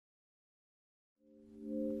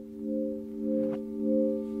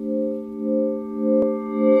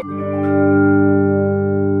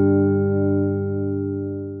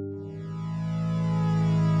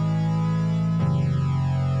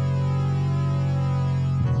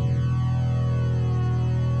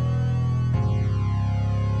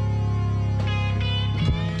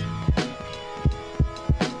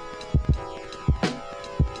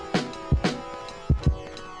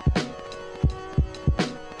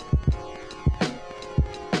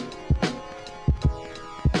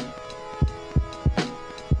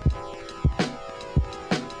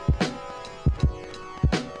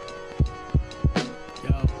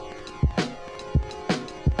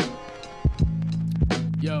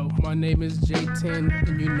Yo, my name is J10,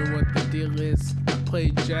 and you know what the deal is. I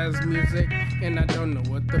play jazz music, and I don't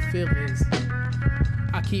know what the feel is.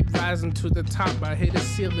 I keep rising to the top, I hit a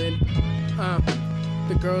ceiling.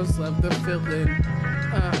 The girls love the feeling.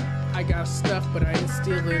 I got stuff, but I ain't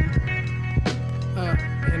stealing.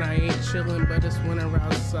 And I ain't chillin', but it's winter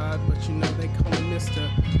outside. But you know they call me Mister.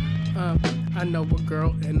 I know a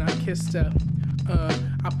girl and I kissed her.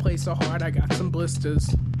 I play so hard, I got some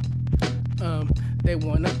blisters. They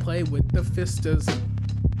wanna play with the fisters.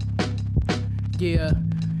 Yeah,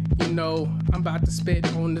 you know, I'm about to spit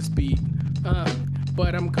on this beat.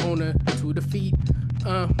 But I'm gonna to the feet.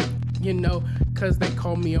 You know, cause they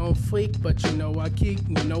call me on fleek. But you know I geek,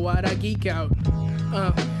 you know what, I geek out.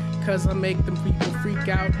 Cause I make them people freak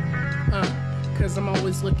out. Cause I'm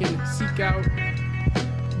always looking to seek out.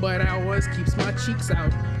 But I always keeps my cheeks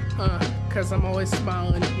out. Cause I'm always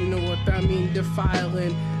smiling, you know what I mean,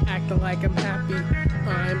 defiling, acting like I'm happy.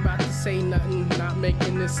 I ain't about to say nothing, not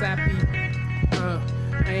making this happy. I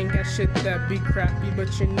ain't got shit that be crappy,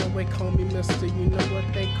 but you know they call me Mister, you know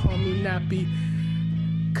what they call me nappy.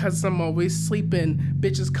 Cause I'm always sleeping,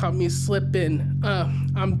 bitches call me slipping,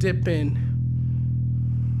 I'm dipping.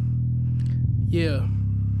 Yeah,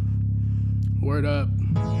 word up.